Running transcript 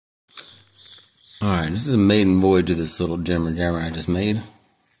Alright, this is a maiden voyage to this little jammer I just made.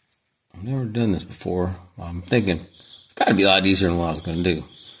 I've never done this before. I'm thinking it's got to be a lot easier than what I was going to do.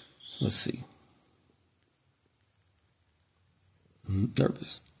 Let's see.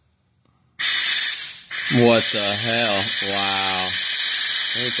 Nervous. What the hell? Wow.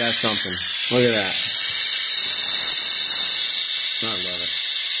 Ain't that something? Look at that. I love it.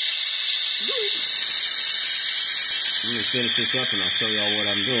 Let me finish this up and I'll show y'all what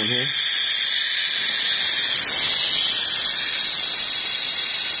I'm doing here.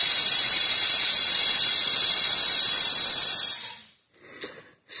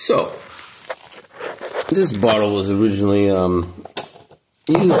 So, this bottle was originally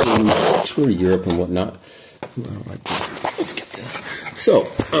used in tour Europe and whatnot. Let's get that. So,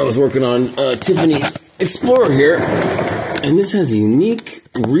 I was working on Tiffany's Explorer here, and this has a unique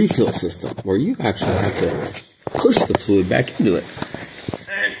refill system where you actually have to push the fluid back into it.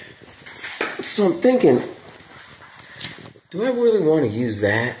 And so I'm thinking, do I really want to use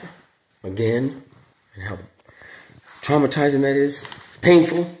that again? And how traumatizing that is?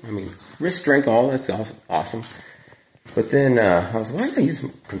 Painful. I mean, wrist strength, all that's awesome. But then I was like, why not use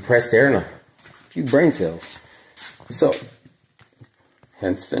some compressed air and a few brain cells? So,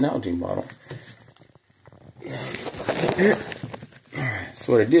 hence the Nalgene bottle. Alright,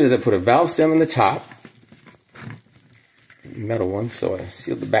 so what I did is I put a valve stem on the top, metal one, so I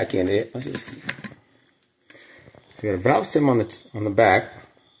sealed the back end of it. Let's just see. So you got a valve stem on the back,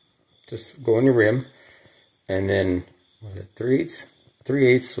 just go on your rim, and then what is it,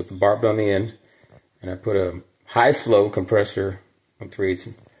 3/8 with the barb on the end, and I put a high flow compressor on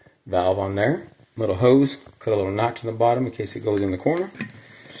 3/8 valve on there. Little hose, cut a little notch in the bottom in case it goes in the corner.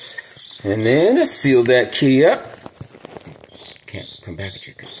 And then I sealed that kitty up. Can't come back at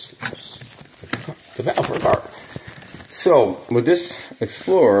you because it's a valve for a car. So with this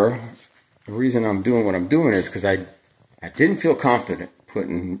Explorer, the reason I'm doing what I'm doing is because I didn't feel confident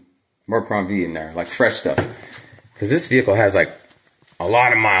putting Mercron V in there, like fresh stuff. Because this vehicle has like a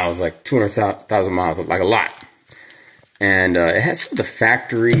lot of miles, like 200,000 miles, like a lot. And it has the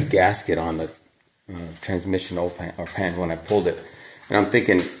factory gasket on the transmission pan when I pulled it. And I'm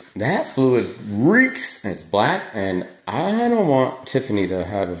thinking, that fluid reeks, and it's black, and I don't want Tiffany to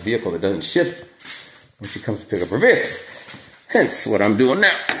have a vehicle that doesn't shift when she comes to pick up her vehicle. Hence what I'm doing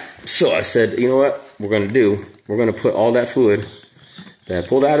now. So I said, you know what we're going to do? We're going to put all that fluid that I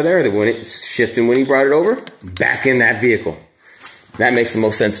pulled out of there, that when it shifted when he brought it over, back in that vehicle. That makes the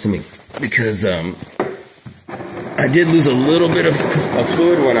most sense to me. Because I did lose a little bit of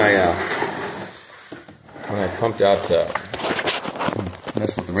fluid when I pumped out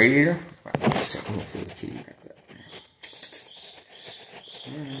messed with the radiator. I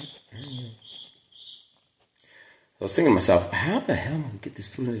was thinking to myself, how the hell am I going to get this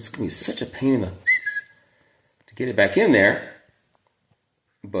fluid in? It's going to be such a pain in the to get it back in there.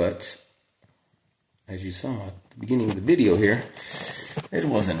 But as you saw at the beginning of the video here, it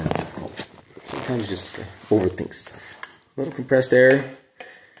wasn't as difficult. Sometimes you just overthink stuff. A little compressed air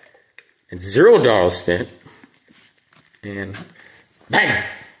and $0 spent, and bang!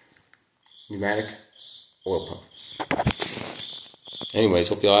 Pneumatic oil pump. Anyways,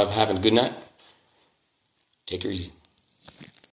 hope y'all having a good night. Take her easy.